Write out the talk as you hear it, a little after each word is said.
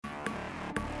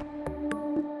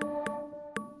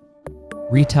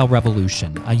Retail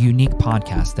Revolution, a unique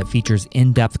podcast that features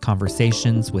in-depth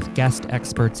conversations with guest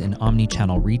experts in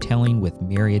omni-channel retailing with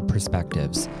myriad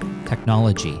perspectives,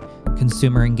 technology,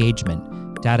 consumer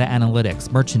engagement, data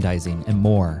analytics, merchandising, and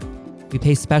more. We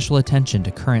pay special attention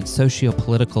to current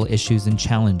socio-political issues and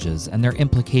challenges and their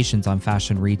implications on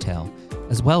fashion retail,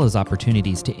 as well as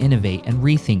opportunities to innovate and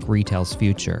rethink retail's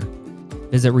future.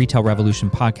 Visit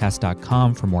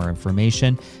retailrevolutionpodcast.com for more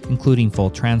information, including full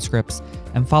transcripts,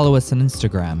 and follow us on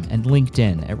Instagram and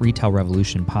LinkedIn at Retail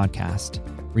Revolution Podcast.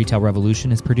 Retail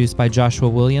Revolution is produced by Joshua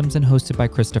Williams and hosted by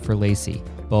Christopher Lacey.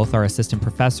 Both are assistant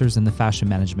professors in the Fashion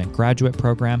Management Graduate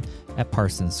Program at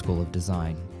Parsons School of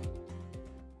Design.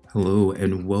 Hello,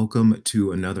 and welcome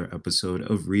to another episode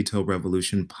of Retail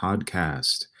Revolution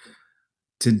Podcast.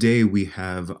 Today we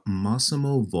have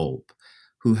Massimo Volpe,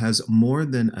 who has more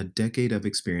than a decade of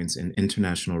experience in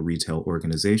international retail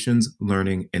organizations,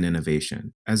 learning, and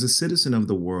innovation. As a citizen of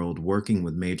the world working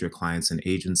with major clients and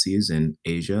agencies in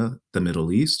Asia, the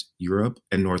Middle East, Europe,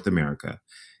 and North America,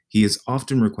 he is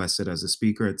often requested as a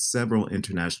speaker at several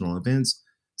international events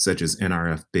such as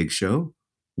NRF Big Show,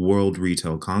 World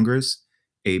Retail Congress,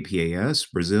 APAS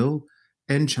Brazil,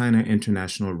 and China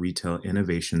International Retail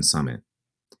Innovation Summit.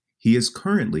 He is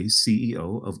currently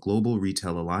CEO of Global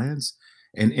Retail Alliance,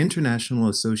 an international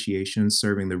association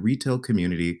serving the retail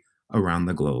community around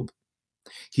the globe.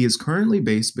 He is currently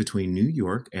based between New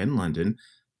York and London,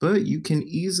 but you can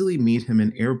easily meet him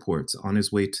in airports on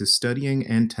his way to studying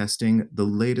and testing the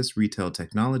latest retail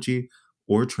technology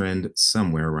or trend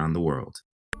somewhere around the world.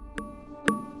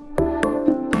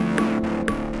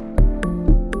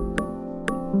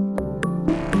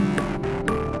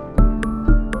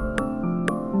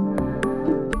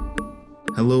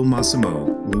 Hello, Massimo.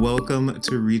 Welcome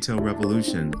to Retail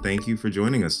Revolution. Thank you for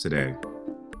joining us today.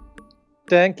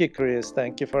 Thank you, Chris.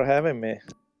 Thank you for having me.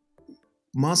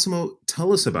 Massimo,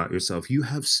 tell us about yourself. You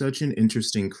have such an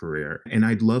interesting career, and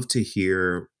I'd love to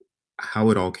hear how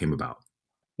it all came about.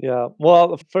 Yeah.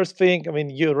 Well, first thing,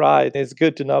 you're right. It's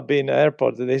good to not be in the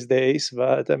airport these days,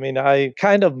 but I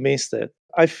kind of missed it.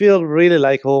 I feel really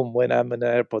like home when I'm in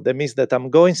the airport. That means that I'm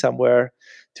going somewhere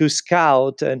to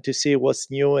scout and to see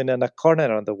what's new in a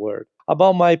corner of the world.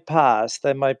 About my past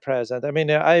and my present,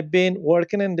 I've been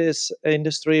working in this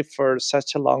industry for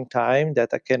such a long time that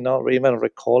I cannot even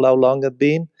recall how long it's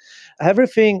been.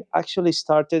 Everything actually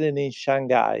started in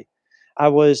Shanghai. I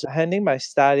was handing my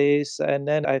studies, and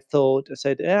then I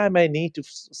said, I might need to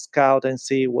scout and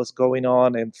see what's going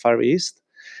on in Far East.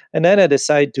 And then I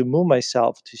decided to move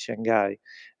myself to Shanghai.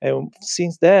 And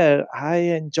since there, I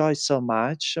enjoyed so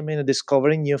much.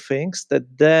 Discovering new things that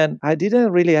then I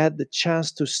didn't really have the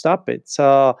chance to stop it.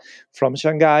 So from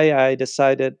Shanghai, I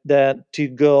decided then to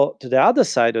go to the other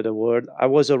side of the world. I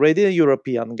was already a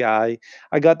European guy.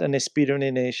 I got an experience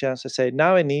in Asia. So I said,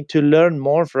 now I need to learn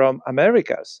more from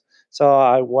Americas. So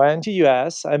I went to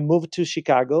US. I moved to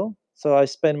Chicago. So I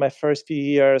spent my first few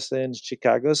years in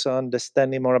Chicago, so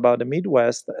understanding more about the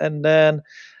Midwest, and then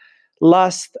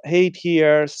last 8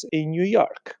 years in New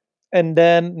York. And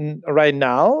then right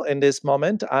now, in this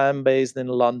moment, I'm based in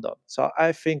London. So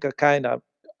I think I kind of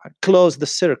closed the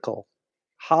circle.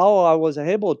 How I was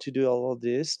able to do all of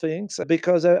these things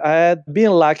because I had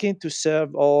been lucky to serve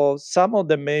some of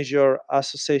the major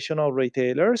associational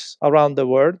retailers around the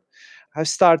world. I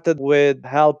started with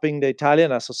helping the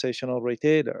Italian Association of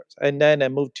Retailers, and then I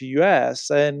moved to US,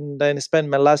 and then spent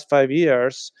my last 5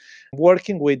 years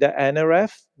working with the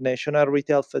NRF, National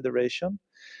Retail Federation.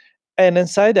 And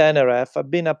inside the NRF,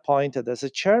 I've been appointed as a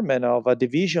chairman of a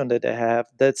division that I have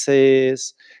that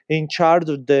is in charge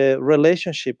of the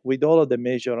relationship with all of the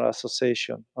major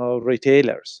association of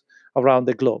retailers around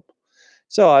the globe.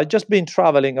 So I've just been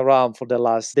traveling around for the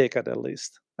last decade at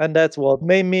least. And that's what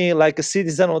made me like a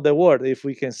citizen of the world, if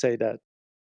we can say that.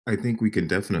 I think we can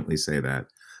definitely say that.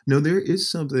 No, there is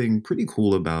something pretty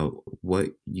cool about what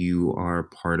you are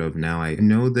part of now. I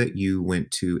know that you went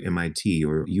to MIT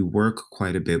or you work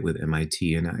quite a bit with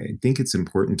MIT, and I think it's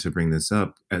important to bring this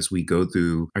up as we go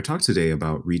through our talk today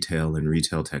about retail and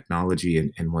retail technology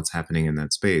and what's happening in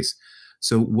that space.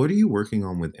 So, what are you working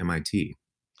on with MIT?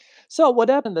 So what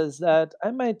happened is that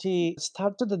MIT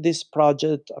started this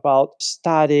project about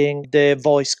studying the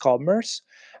voice commerce.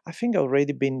 I think I've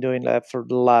already been doing that for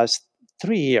the last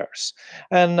 3 years.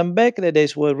 And back in the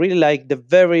days were really like the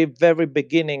very, very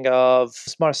beginning of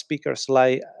smart speakers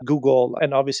like Google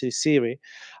and obviously Siri.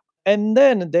 And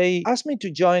then they asked me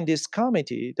to join this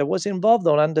committee that was involved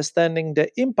on understanding the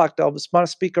impact of smart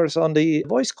speakers on the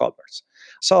voice commerce.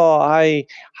 So I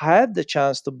had the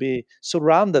chance to be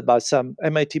surrounded by some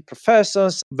MIT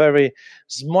professors, very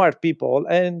smart people,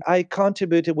 and I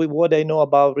contributed with what I know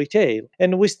about retail.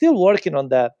 And we're still working on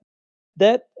that.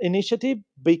 That initiative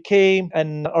became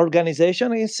an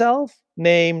organization itself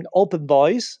named Open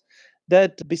Voice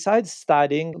that besides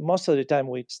studying, most of the time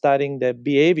we're studying the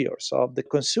behaviors of the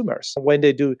consumers when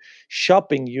they do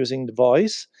shopping using the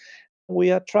voice. We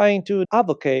are trying to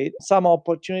advocate some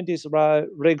opportunities around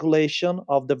regulation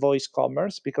of the voice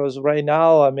commerce because right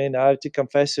now, I mean, I have to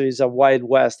confess, it's a wild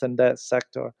west in that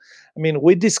sector. I mean,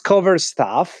 we discover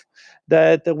stuff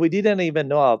that we didn't even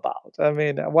know about. I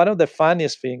mean, one of the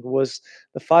funniest things was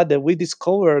the fact that we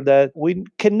discovered that we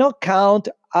cannot count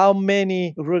how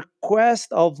many requests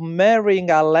of marrying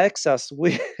Alexas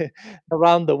we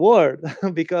around the world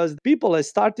because people have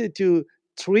started to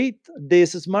treat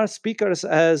these smart speakers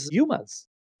as humans.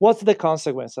 What's the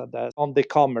consequence of that on the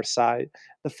commerce side?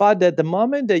 The fact that the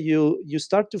moment that you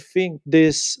start to think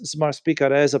this smart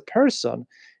speaker as a person,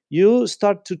 you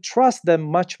start to trust them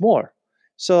much more.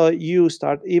 So you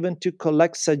start even to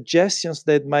collect suggestions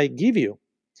that might give you.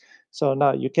 So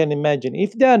now you can imagine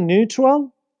if they are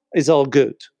neutral, it's all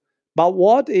good. But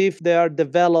what if they are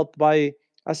developed by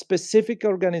a specific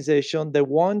organization that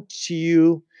wants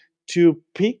you to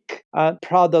pick a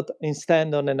product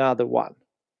instead on another one?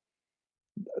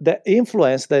 The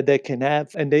influence that they can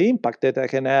have and the impact that they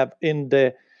can have in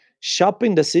the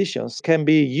shopping decisions can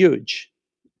be huge.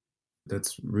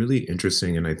 That's really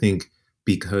interesting. And I think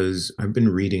because I've been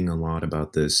reading a lot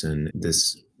about this and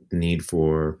this need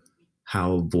for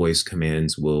how voice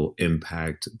commands will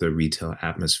impact the retail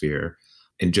atmosphere,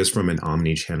 and just from an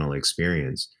omni channel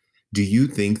experience, do you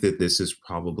think that this is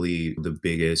probably the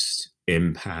biggest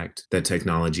impact that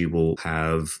technology will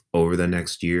have over the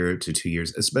next year to 2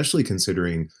 years, especially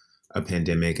considering a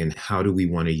pandemic? And how do we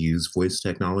want to use voice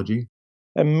technology?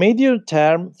 A medium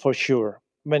term for sure.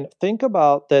 I mean, think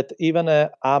about that even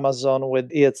Amazon with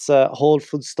its Whole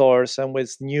Food stores and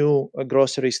with new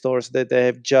grocery stores that they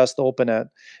have just opened,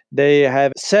 they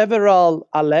have several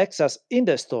Alexas in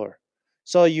the store.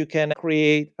 So you can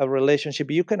create a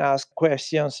relationship. You can ask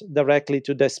questions directly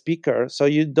to the speaker. So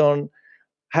you don't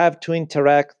have to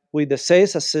interact with the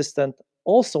sales assistant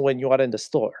also when you are in the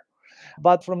store.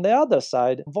 But from the other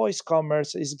side, voice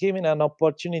commerce is giving an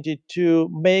opportunity to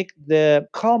make the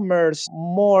commerce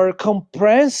more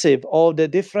comprehensive of the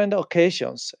different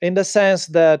occasions in the sense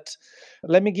that,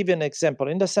 let me give you an example,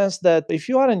 in the sense that if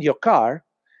you are in your car,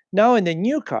 now in the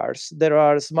new cars, there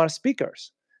are smart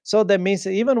speakers. So that means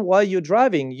even while you're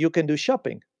driving, you can do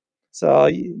shopping. So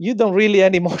you don't really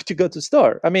anymore to go to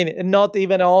store. I mean, not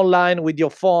even online with your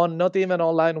phone, not even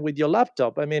online with your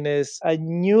laptop. I mean, it's a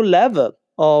new level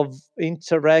of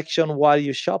interaction while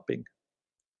you're shopping.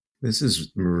 This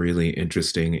is really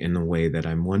interesting in the way that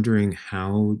I'm wondering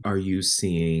how are you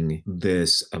seeing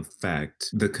this affect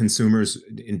the consumers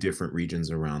in different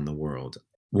regions around the world?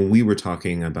 When we were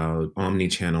talking about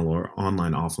omni-channel or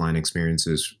online offline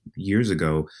experiences years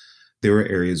ago, there were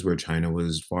areas where China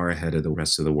was far ahead of the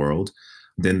rest of the world.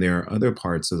 Then there are other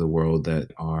parts of the world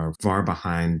that are far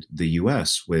behind the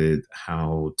US with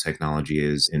how technology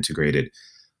is integrated.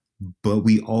 But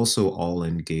we also all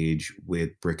engage with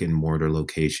brick and mortar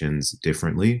locations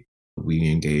differently. We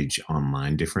engage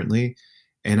online differently.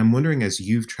 And I'm wondering, as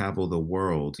you've traveled the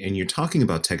world and you're talking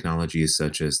about technologies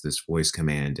such as this voice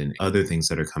command and other things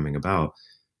that are coming about,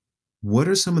 what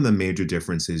are some of the major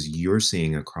differences you're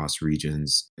seeing across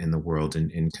regions in the world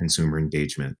in consumer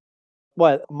engagement?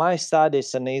 Well, my study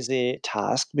is an easy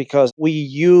task because we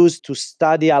used to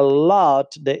study a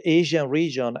lot the Asian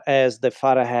region as the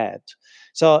far ahead.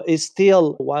 So it's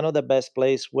still one of the best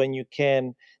place when you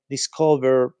can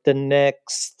discover the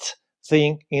next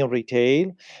thing in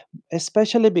retail,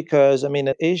 especially because I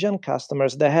mean Asian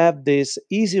customers they have this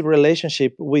easy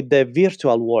relationship with the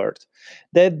virtual world.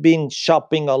 They've been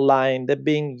shopping online, they've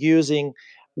been using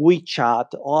WeChat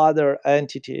or other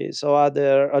entities or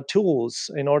other tools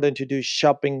in order to do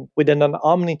shopping within an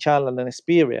omni-channel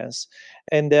experience,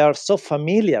 and they are so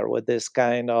familiar with this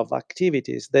kind of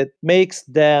activities that makes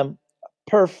them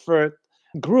perfect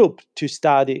group to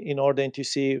study in order to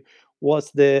see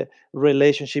what's the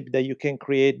relationship that you can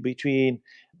create between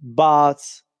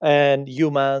bots and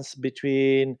humans,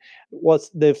 between what's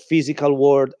the physical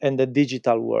world and the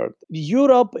digital world.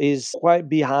 Europe is quite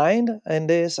behind in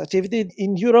this activity.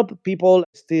 In Europe, people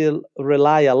still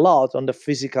rely a lot on the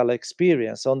physical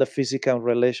experience, on the physical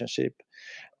relationship.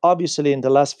 Obviously, in the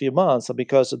last few months,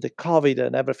 because of the COVID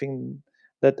and everything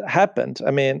that happened,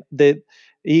 I mean,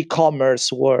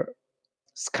 e-commerce were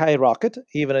skyrocket,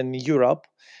 even in Europe,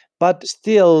 but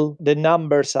still the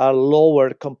numbers are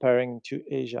lower comparing to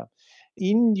Asia.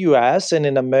 In US and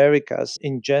in Americas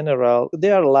in general,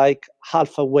 they are like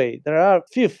half away. There are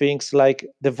few things like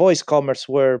the voice commerce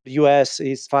where US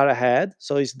is far ahead,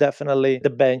 so it's definitely the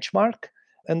benchmark.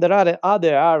 And there are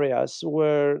other areas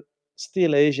where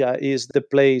still Asia is the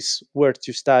place where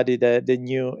to study the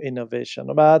new innovation.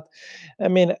 But I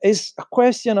mean, it's a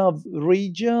question of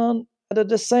region, but at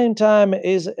the same time,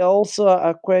 is also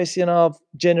a question of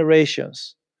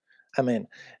generations. I mean,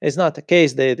 it's not the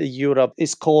case that Europe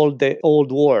is called the old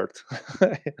world.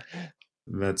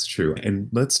 That's true. And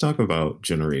let's talk about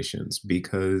generations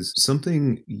because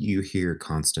something you hear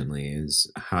constantly is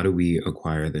how do we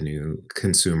acquire the new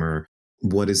consumer?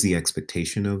 What is the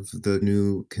expectation of the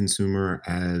new consumer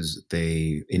as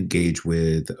they engage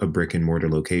with a brick and mortar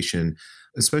location,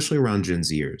 especially around Gen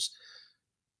Zers?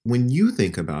 When you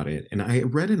think about it, and I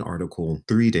read an article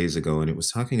 3 days ago, and it was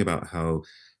talking about how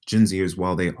Gen Zers,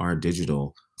 while they are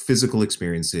digital, physical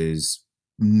experience is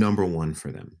number one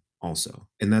for them, also.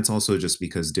 And that's also just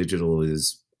because digital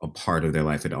is a part of their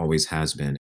life. It always has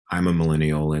been. I'm a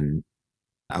millennial and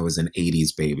I was an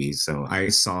 80s baby. So I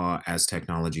saw as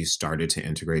technology started to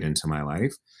integrate into my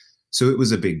life. So it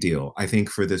was a big deal. I think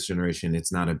for this generation,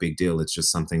 it's not a big deal. It's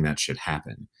just something that should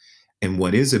happen. And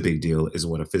what is a big deal is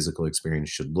what a physical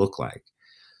experience should look like.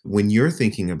 When you're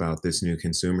thinking about this new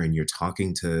consumer and you're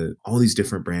talking to all these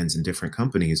different brands and different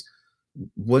companies,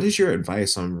 what is your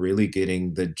advice on really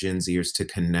getting the Gen Zers to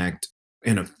connect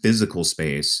in a physical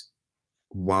space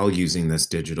while using this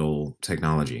digital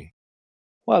technology?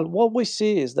 Well, what we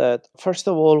see is that, first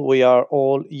of all, we are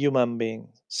all human beings.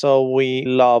 So we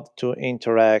love to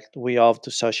interact, we love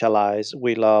to socialize,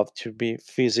 we love to be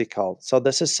physical. So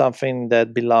this is something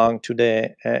that belongs to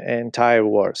the entire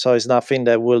world. So it's nothing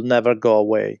that will never go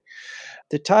away.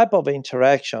 The type of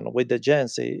interaction with the Gen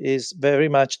Z is very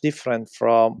much different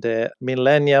from the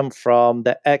millennium, from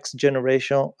the X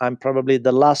generation. I'm probably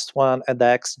the last one at the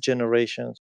X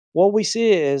generation. What we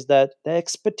see is that the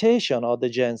expectation of the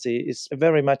Gen Z is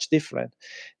very much different.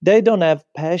 They don't have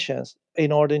patience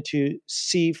in order to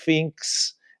see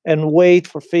things and wait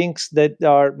for things that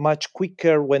are much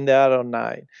quicker when they are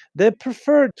online. They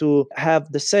prefer to have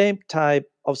the same type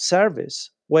of service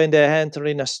when they enter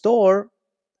in a store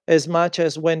as much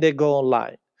as when they go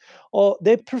online. Or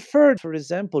they prefer, for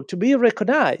example, to be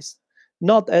recognized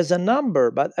not as a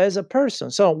number but as a person.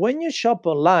 So when you shop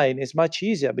online, it's much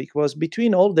easier because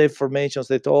between all the informations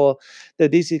that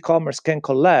this e-commerce can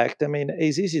collect, I mean,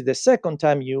 it's easy. The second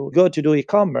time you go to do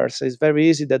e-commerce, it's very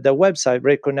easy that the website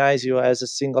recognize you as a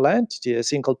single entity, a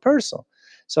single person.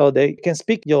 So they can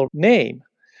speak your name.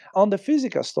 On the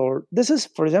physical store, this is,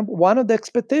 for example, one of the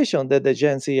expectations that the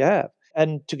Gen Z have.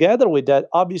 And together with that,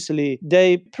 obviously,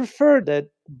 they prefer that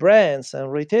brands and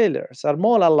retailers are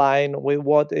more aligned with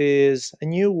what is a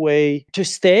new way to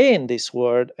stay in this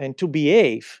world and to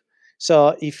behave.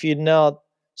 So if you're not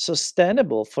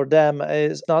sustainable for them,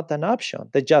 is not an option.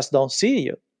 They just don't see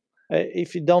you.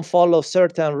 If you don't follow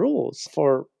certain rules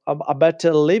for a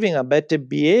better living, a better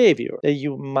behavior that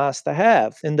you must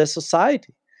have in the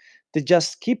society, they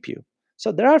just keep you.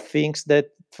 So there are things that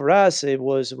for us, it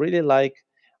was really like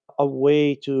a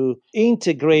way to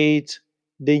integrate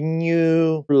the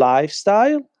new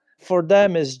lifestyle. For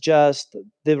them, is just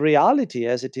the reality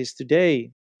as it is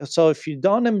today. So if you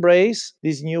don't embrace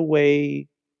this new way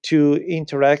to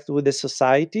interact with the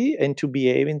society and to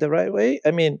behave in the right way,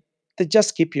 I mean, they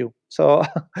just keep you. So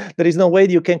there is no way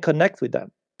you can connect with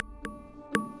them.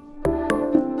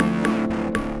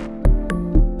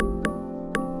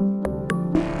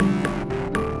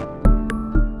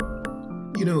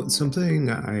 Something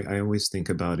I always think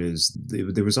about is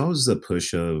there was always the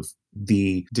push of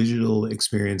the digital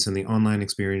experience and the online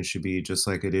experience should be just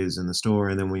like it is in the store.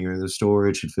 And then when you're in the store,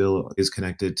 it should feel is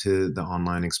connected to the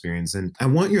online experience. And I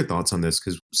want your thoughts on this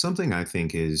because something I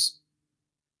think is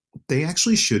they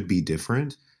actually should be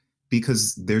different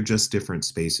because they're just different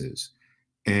spaces.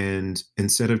 And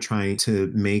instead of trying to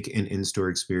make an in store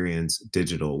experience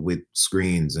digital with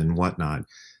screens and whatnot,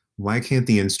 why can't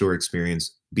the in store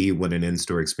experience be what an in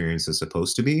store experience is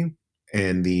supposed to be?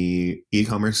 And the e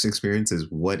commerce experience is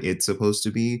what it's supposed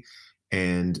to be.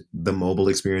 And the mobile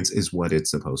experience is what it's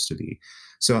supposed to be.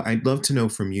 So I'd love to know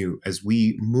from you as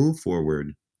we move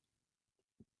forward,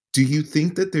 do you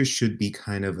think that there should be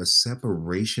kind of a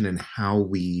separation in how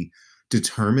we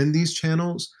determine these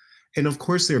channels? And of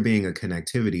course, there being a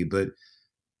connectivity, but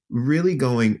really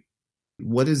going,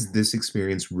 what is this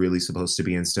experience really supposed to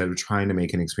be instead of trying to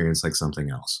make an experience like something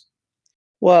else?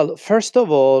 Well, first of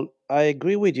all, I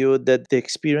agree with you that the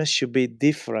experience should be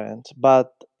different,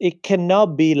 but it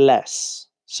cannot be less.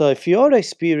 So if your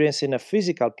experience in a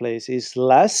physical place is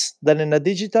less than in a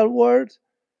digital world,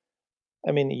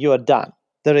 I mean, you are done.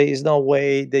 There is no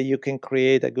way that you can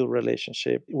create a good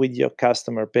relationship with your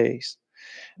customer base.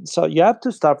 So you have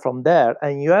to start from there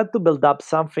and you have to build up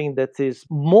something that is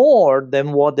more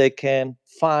than what they can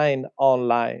find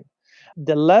online.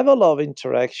 The level of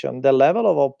interaction, the level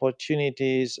of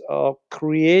opportunities of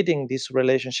creating this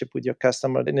relationship with your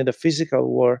customer in the physical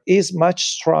world is much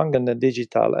stronger than the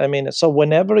digital. I mean, so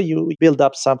whenever you build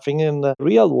up something in the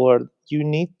real world, you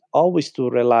need always to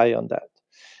rely on that.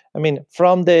 I mean,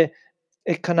 from the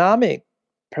economic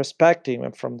perspective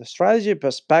and from the strategy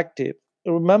perspective,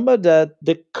 remember that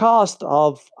the cost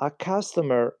of a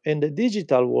customer in the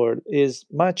digital world is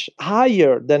much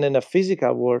higher than in a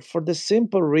physical world for the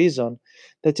simple reason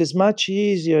that it's much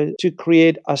easier to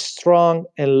create a strong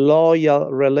and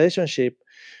loyal relationship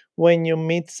when you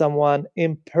meet someone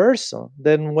in person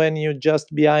than when you're just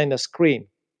behind a screen.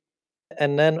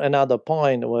 And then another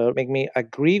point will make me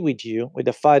agree with you with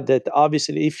the fact that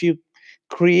obviously if you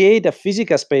create a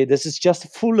physical space that is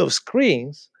just full of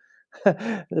screens,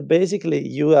 basically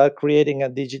you are creating a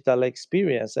digital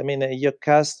experience. I mean, your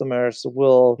customers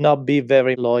will not be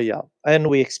very loyal. And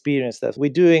we experience that. We're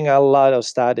doing a lot of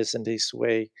studies in this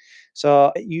way.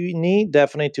 So you need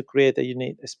definitely to create a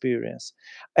unique experience.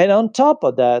 And on top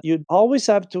of that, you always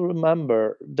have to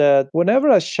remember that whenever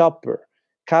a shopper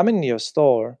come in your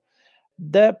store,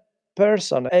 that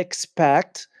person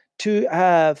expect to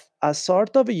have a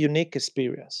sort of a unique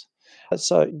experience.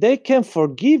 So they can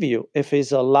forgive you if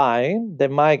it's online. They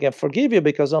might can forgive you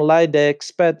because online they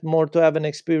expect more to have an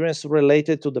experience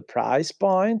related to the price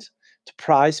point, to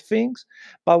price things.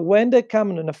 But when they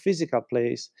come in a physical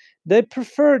place, they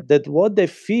prefer that what they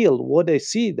feel, what they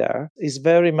see there is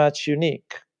very much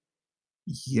unique.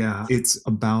 Yeah, it's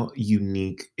about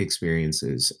unique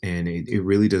experiences and it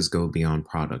really does go beyond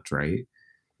product, right?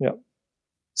 Yeah.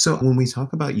 So, when we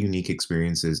talk about unique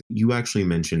experiences, you actually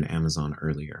mentioned Amazon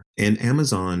earlier. And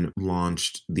Amazon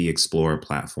launched the Explorer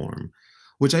platform,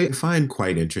 which I find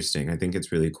quite interesting. I think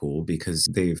it's really cool because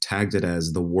they've tagged it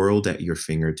as the world at your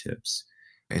fingertips.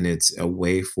 And it's a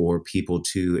way for people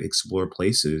to explore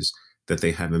places that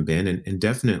they haven't been. And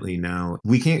definitely now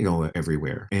we can't go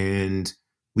everywhere and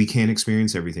we can't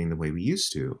experience everything the way we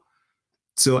used to.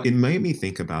 So it made me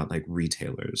think about like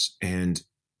retailers. And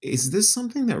is this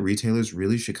something that retailers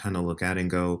really should kind of look at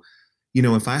and go,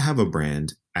 if I have a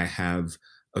brand, I have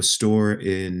a store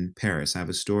in Paris, I have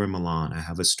a store in Milan, I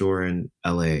have a store in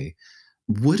LA.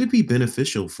 Would it be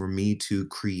beneficial for me to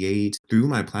create through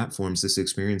my platforms this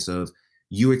experience of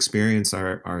you experience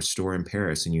our store in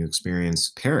Paris and you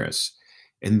experience Paris?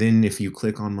 And then if you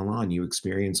click on Milan, you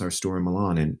experience our store in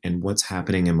Milan and what's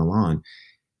happening in Milan.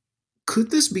 Could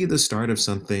this be the start of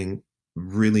something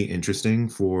really interesting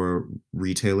for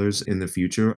retailers in the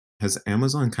future? Has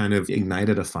Amazon kind of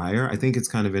ignited a fire? I think it's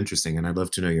kind of interesting, and I'd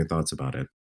love to know your thoughts about it.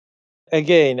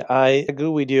 Again, I agree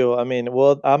with you. I mean,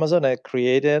 what Amazon had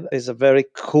created is a very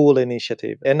cool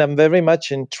initiative. And I'm very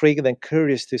much intrigued and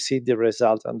curious to see the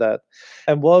result on that.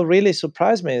 And what really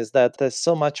surprised me is that there's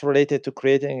so much related to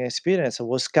creating an experience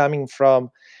was coming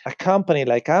from a company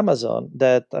like Amazon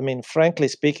that, I mean, frankly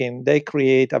speaking, they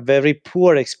create a very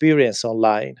poor experience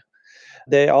online.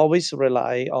 They always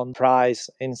rely on price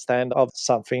instead of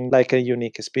something like a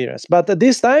unique experience. But at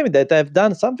this time, that they've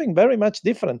done something very much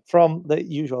different from the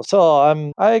usual.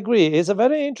 So I agree. It's a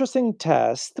very interesting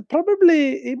test.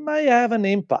 Probably it might have an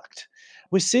impact.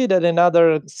 We see that in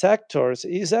other sectors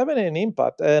is having an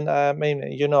impact. And I mean,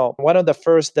 one of the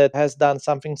first that has done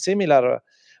something similar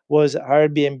was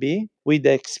Airbnb with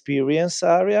the experience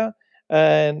area.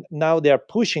 And now they are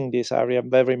pushing this area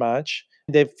very much.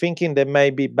 They're thinking there may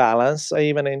be balance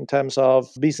even in terms of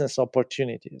business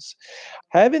opportunities.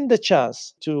 Having the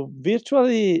chance to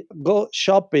virtually go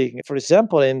shopping, for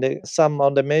example, in some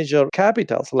of the major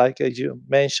capitals, like as you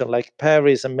mentioned, like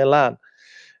Paris and Milan,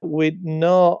 with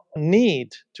no need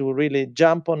to really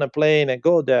jump on a plane and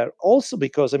go there. Also,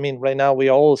 because I mean, right now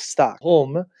we're all stuck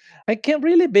home, it can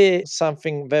really be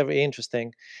something very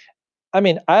interesting. I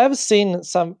mean, I have seen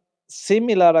some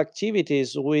similar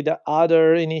activities with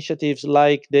other initiatives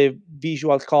like the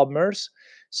visual commerce.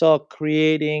 So,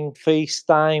 creating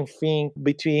FaceTime thing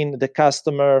between the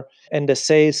customer and the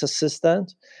sales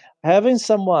assistant. Having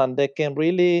someone that can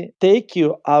really take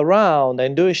you around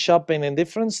and do shopping in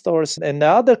different stores in the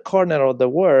other corner of the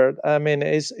world, I mean,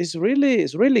 is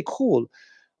really cool.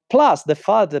 Plus, the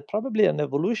fact that probably an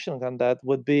evolution on that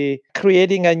would be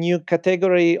creating a new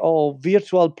category of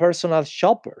virtual personal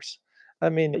shoppers. I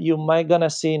mean, you might gonna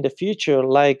see in the future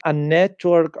like a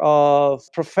network of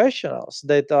professionals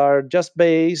that are just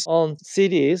based on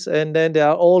cities and then they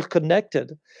are all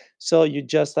connected. So you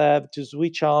just have to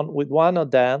switch on with one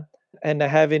of them and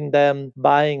having them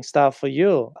buying stuff for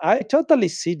you. I totally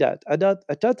see that. I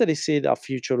totally see a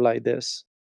future like this.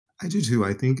 I do too.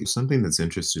 I think something that's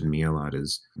interested me a lot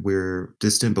is we're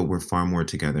distant, but we're far more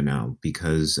together now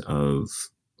because of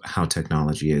how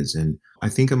technology is. And I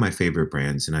think of my favorite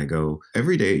brands and I go,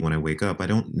 every day when I wake up, I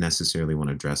don't necessarily want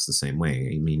to dress the same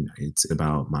way. I mean, it's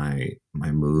about my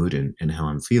mood and how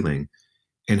I'm feeling.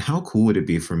 And how cool would it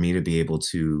be for me to be able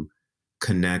to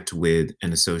connect with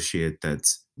an associate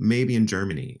that's maybe in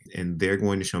Germany and they're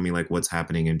going to show me like what's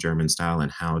happening in German style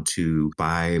and how to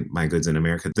buy my goods in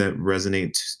America that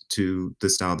resonate to the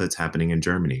style that's happening in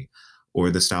Germany or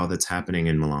the style that's happening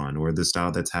in Milan or the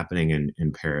style that's happening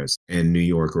in Paris and New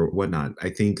York or whatnot. I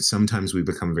think sometimes we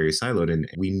become very siloed and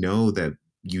we know that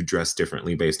you dress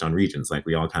differently based on regions. Like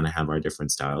we all kind of have our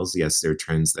different styles. Yes, there are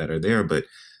trends that are there, but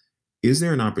is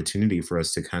there an opportunity for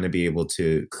us to kind of be able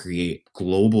to create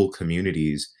global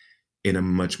communities in a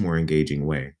much more engaging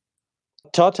way?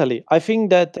 Totally. I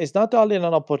think that it's not only an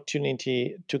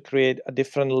opportunity to create a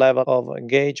different level of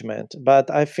engagement, but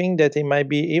I think that it might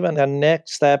be even a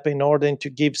next step in order to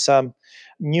give some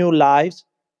new lives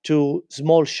to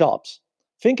small shops.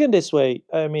 Think in this way.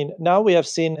 I mean, now we have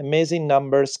seen amazing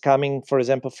numbers coming, for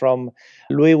example, from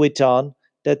Louis Vuitton,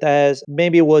 that has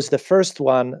maybe was the first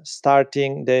one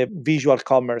starting the visual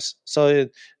commerce. So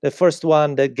the first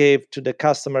one that gave to the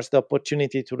customers the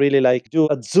opportunity to really like do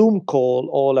a Zoom call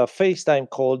or a FaceTime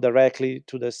call directly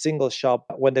to the single shop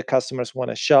when the customers want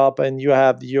to shop, and you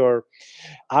have your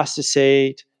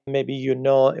associate, maybe you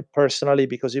know it personally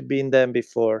because you've been there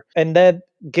before. And that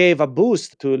gave a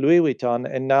boost to Louis Vuitton.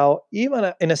 And now,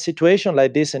 even in a situation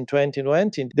like this in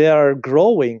 2020, they are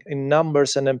growing in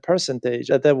numbers and in percentage.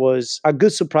 That was a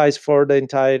good surprise for the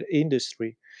entire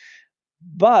industry.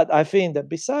 But I think that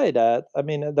beside that, I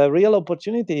mean, the real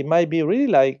opportunity might be really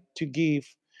like to give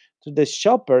to the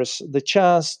shoppers the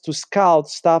chance to scout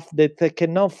stuff that they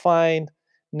cannot find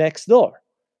next door.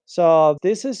 So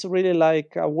this is really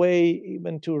like a way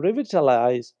even to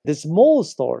revitalize the small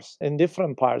stores in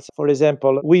different parts. For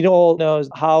example, we all know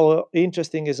how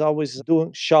interesting is always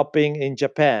doing shopping in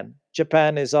Japan.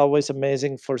 Japan is always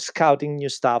amazing for scouting new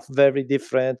stuff, very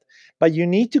different, but you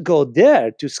need to go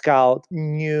there to scout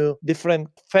new different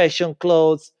fashion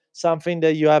clothes, something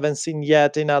that you haven't seen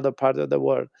yet in other parts of the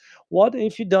world. What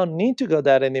if you don't need to go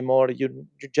there anymore? You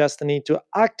just need to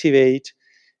activate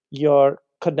your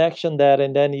connection there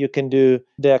and then you can do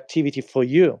the activity for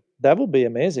you. That would be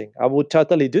amazing. I would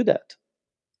totally do that.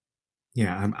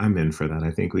 Yeah, I'm in for that.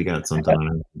 I think we got something on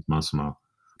our hands, Massimo.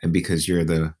 And because you're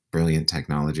the brilliant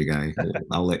technology guy,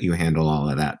 I'll let you handle all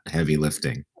of that heavy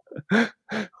lifting. Okay.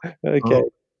 Oh,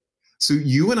 so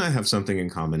you and I have something in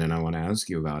common, and I want to ask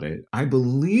you about it. I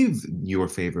believe your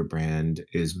favorite brand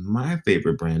is my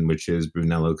favorite brand, which is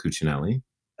Brunello Cucinelli.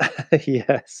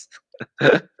 Yes.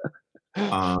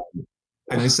 Um,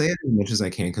 and I say it as much as I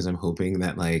can because I'm hoping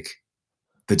that like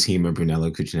the team of Brunello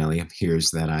Cucinelli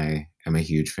hears that I am a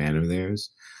huge fan of theirs.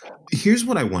 Here's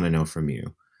what I want to know from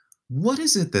you. What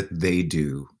is it that they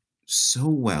do so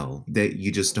well that you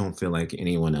just don't feel like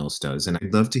anyone else does? And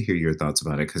I'd love to hear your thoughts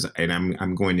about it because and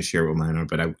I'm going to share what mine are,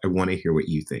 but I want to hear what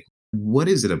you think. What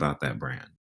is it about that brand?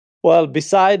 Well,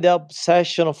 beside the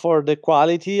obsession for the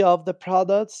quality of the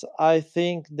products, I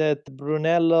think that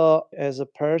Brunello as a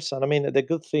person, I mean, the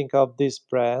good thing of these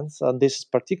brands and this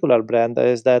particular brand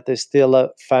is that it's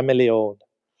still family owned.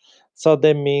 So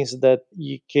that means that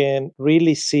you can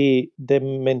really see the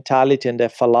mentality and the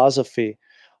philosophy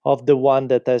of the one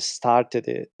that has started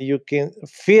it. You can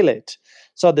feel it.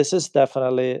 So this is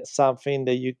definitely something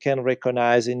that you can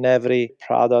recognize in every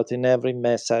product, in every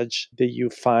message that you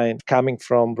find coming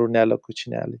from Brunello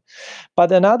Cucinelli.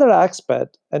 But another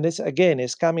aspect, and this again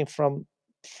is coming from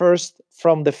first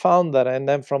from the founder and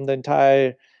then from the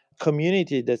entire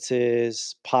community that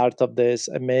is part of this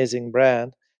amazing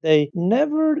brand. They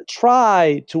never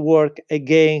try to work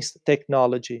against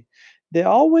technology. They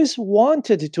always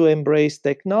wanted to embrace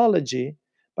technology,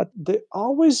 but they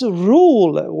always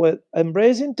rule with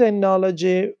embracing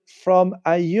technology from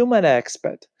a human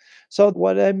aspect. So,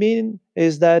 what I mean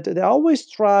is that they always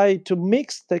try to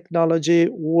mix technology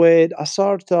with a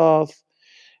sort of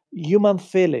human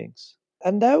feelings.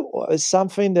 And that was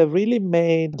something that really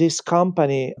made this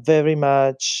company very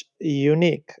much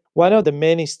unique. One of the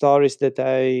many stories that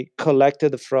I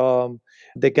collected from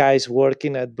the guys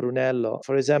working at Brunello,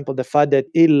 for example, the fact that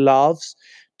he loves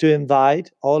to invite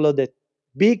all of the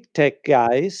big tech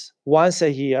guys once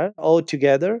a year all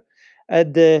together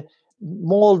at the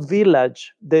small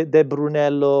village that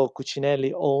Brunello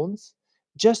Cucinelli owns,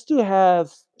 just to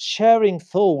have sharing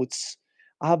thoughts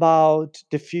about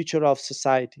the future of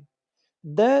society.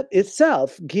 That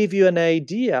itself give you an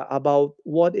idea about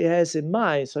what it has in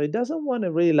mind. So it doesn't want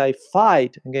to really like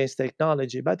fight against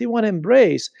technology, but it want to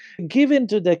embrace, give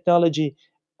into technology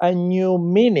a new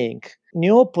meaning,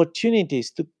 new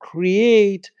opportunities to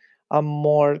create a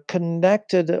more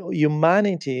connected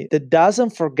humanity that doesn't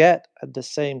forget at the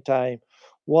same time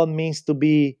what it means to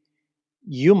be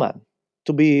human,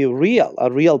 to be real, a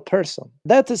real person.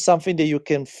 That is something that you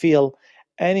can feel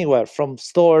anywhere from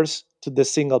stores to the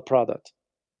single product.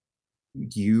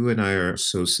 You and I are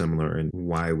so similar in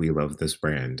why we love this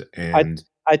brand. I And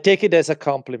I take it as a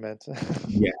compliment.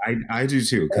 yeah, I do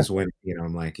too. Because when,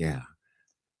 I'm like, yeah,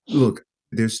 look,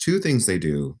 there's two things they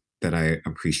do that I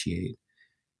appreciate.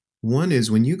 One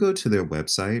is when you go to their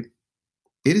website,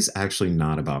 it is actually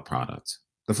not about product.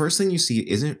 The first thing you see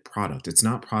isn't product. It's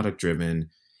not product driven.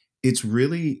 It's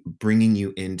really bringing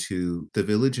you into the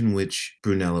village in which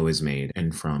Brunello is made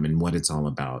and from and what it's all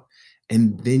about.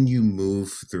 And then you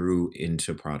move through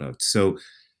into product. So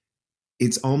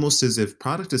it's almost as if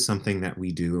product is something that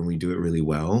we do and we do it really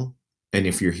well. And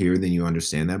if you're here, then you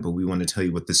understand that. But we want to tell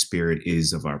you what the spirit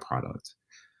is of our product.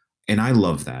 And I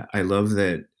love that. I love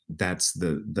that that's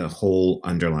the whole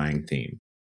underlying theme.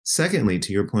 Secondly,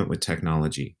 to your point with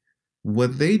technology,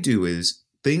 what they do is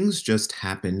things just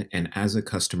happen, and as a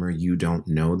customer, you don't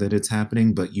know that it's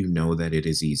happening, but you know that it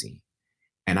is easy.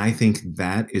 And I think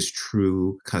that is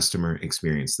true customer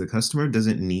experience. The customer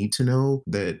doesn't need to know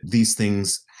that these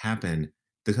things happen.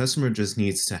 The customer just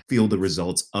needs to feel the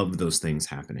results of those things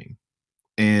happening.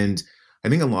 And I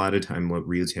think a lot of time what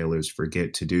retailers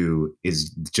forget to do is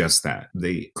just that.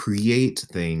 They create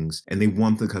things and they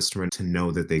want the customer to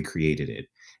know that they created it.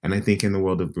 And I think in the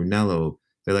world of Brunello,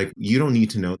 they're like, you don't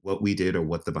need to know what we did or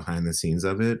what the behind the scenes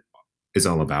of it is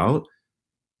all about.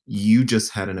 You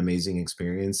just had an amazing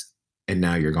experience and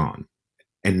now you're gone.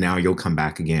 And now you'll come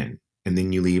back again. And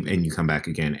then you leave and you come back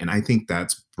again. And I think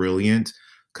that's brilliant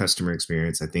customer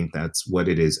experience. I think that's what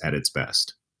it is at its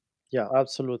best. Yeah,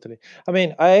 absolutely. I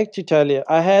mean, I actually tell you,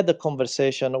 I had a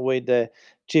conversation with the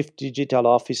chief digital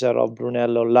officer of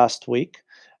Brunello last week,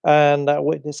 and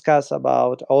we discussed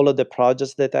about all of the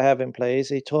projects that I have in place.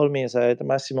 He told me, he said,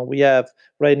 Massimo, we have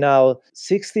right now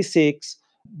 66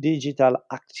 digital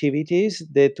activities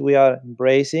that we are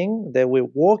embracing, that we're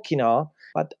working on,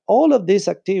 but all of these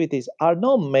activities are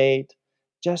not made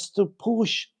just to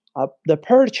push up the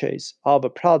purchase of a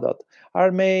product, are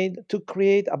made to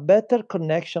create a better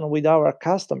connection with our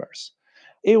customers.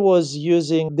 It was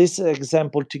using this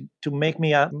example to make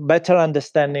me a better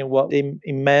understanding what it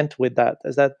meant with that.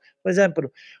 Is that, for example,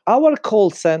 our call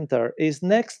center is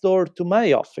next door to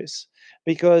my office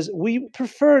because we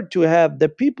prefer to have the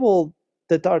people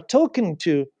that are talking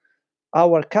to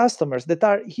our customers that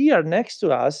are here next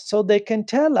to us so they can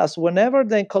tell us whenever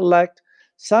they collect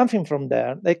something from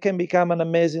there. They can become an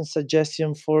amazing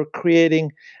suggestion for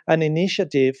creating an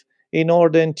initiative in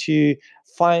order to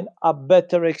find a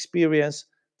better experience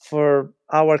for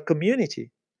our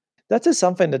community. That is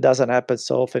something that doesn't happen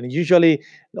so often. Usually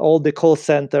all the call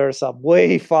centers are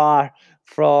way far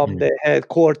from Mm. the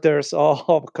headquarters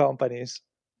of companies.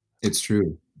 It's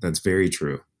true. That's very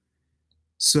true.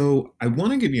 So, I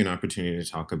want to give you an opportunity to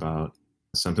talk about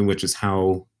something which is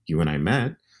how you and I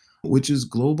met, which is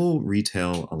Global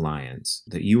Retail Alliance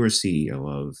that you are CEO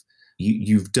of.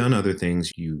 You've done other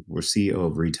things. You were CEO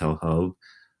of Retail Hub.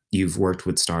 You've worked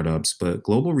with startups, but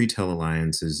Global Retail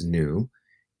Alliance is new.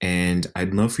 And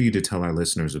I'd love for you to tell our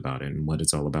listeners about it and what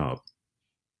it's all about.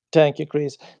 Thank you,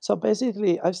 Chris. So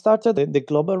basically, I've started the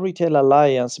Global Retail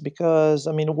Alliance because,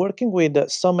 I mean, working with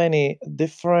so many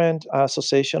different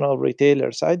association of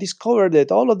retailers, I discovered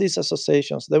that all of these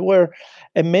associations, they were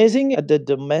amazing at the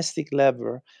domestic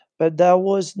level, but there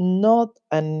was not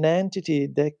an entity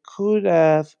that could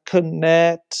have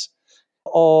connect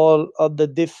all of the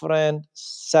different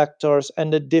sectors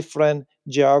and the different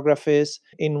geographies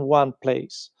in one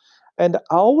place. And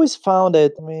I always found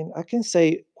it, I mean, I can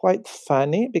say quite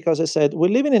funny because I said we're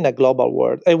living in a global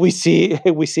world and we see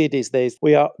we see these days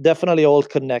we are definitely all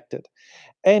connected.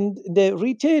 And the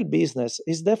retail business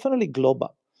is definitely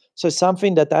global. So it's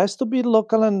something that has to be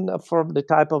local and for the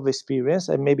type of experience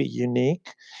and maybe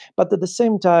unique, but at the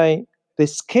same time, the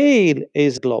scale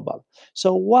is global.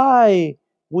 So why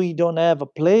we don't have a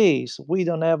place, we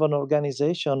don't have an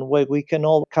organization where we can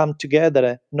all come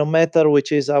together, no matter which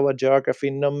is our geography,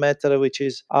 no matter which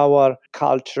is our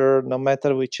culture, no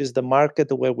matter which is the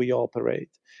market where we operate,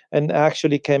 and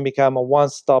actually can become a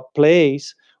one-stop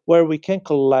place where we can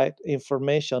collect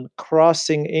information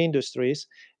crossing industries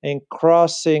and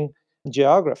crossing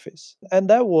geographies. And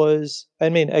that was, I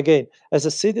mean, again, as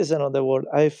a citizen of the world,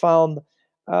 I found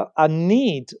a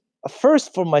need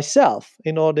first for myself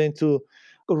in order to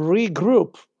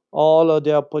regroup all of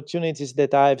the opportunities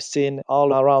that I've seen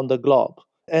all around the globe.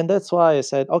 And that's why I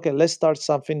said, okay, let's start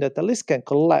something that at least can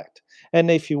collect.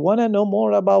 And if you want to know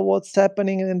more about what's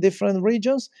happening in different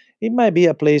regions, it might be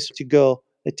a place to go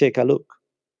and take a look.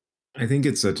 I think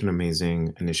it's such an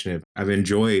amazing initiative. I've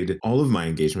enjoyed all of my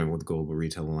engagement with Global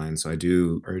Retail Alliance. So I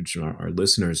do urge our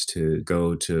listeners to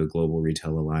go to Global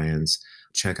Retail Alliance,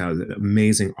 check out the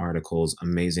amazing articles,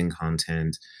 amazing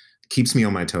content. Keeps me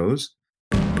on my toes.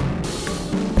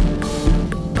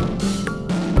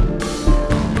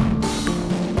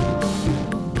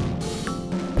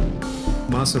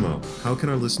 Massimo, how can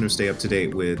our listeners stay up to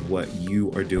date with what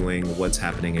you are doing, what's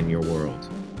happening in your world?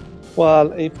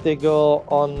 Well, if they go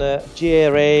on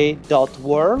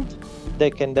gra.world,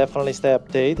 they can definitely stay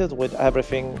updated with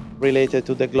everything related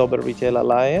to the Global Retail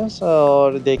Alliance.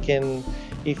 Or they can,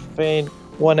 if they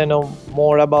want to know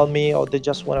more about me or they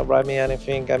just want to write me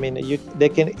anything, I mean, they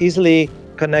can easily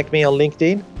connect me on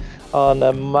LinkedIn on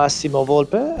Massimo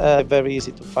Volpe. Very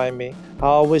easy to find me. I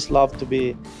always love to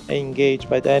be engaged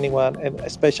by anyone, and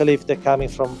especially if they're coming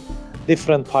from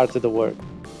different parts of the world.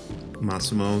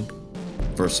 Massimo,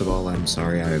 first of all, I'm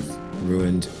sorry I've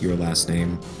ruined your last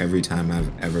name every time I've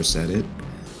ever said it.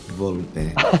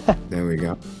 Volpe. There we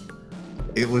go.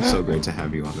 It was so great to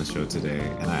have you on the show today,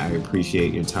 and I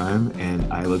appreciate your time,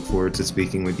 and I look forward to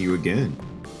speaking with you again.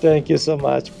 Thank you so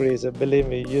much, Chris. Believe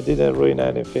me, you didn't ruin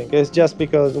anything. It's just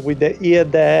because with the E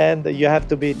at the end, you have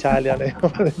to be Italian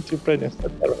to pronounce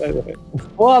it right away.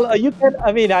 Well, you can,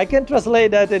 I mean, I can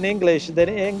translate that in English.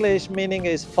 The English meaning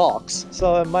is fox.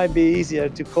 So it might be easier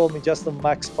to call me just a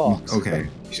Max Fox. Okay.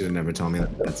 You should have never told me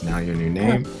that. That's now your new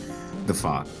name, the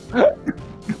Fox.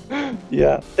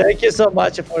 Yeah. Thank you so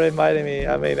much for inviting me.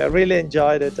 I mean, I really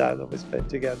enjoyed the time that we spent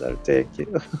together. Thank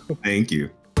you. Thank you.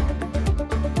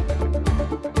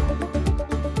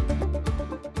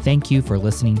 Thank you for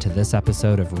listening to this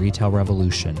episode of Retail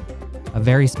Revolution. A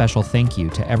very special thank you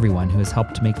to everyone who has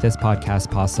helped make this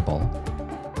podcast possible.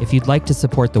 If you'd like to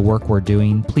support the work we're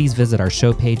doing, please visit our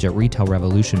show page at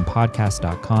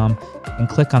retailrevolutionpodcast.com and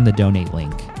click on the donate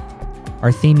link.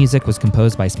 Our theme music was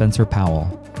composed by Spencer Powell.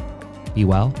 Be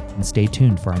well and stay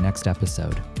tuned for our next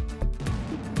episode.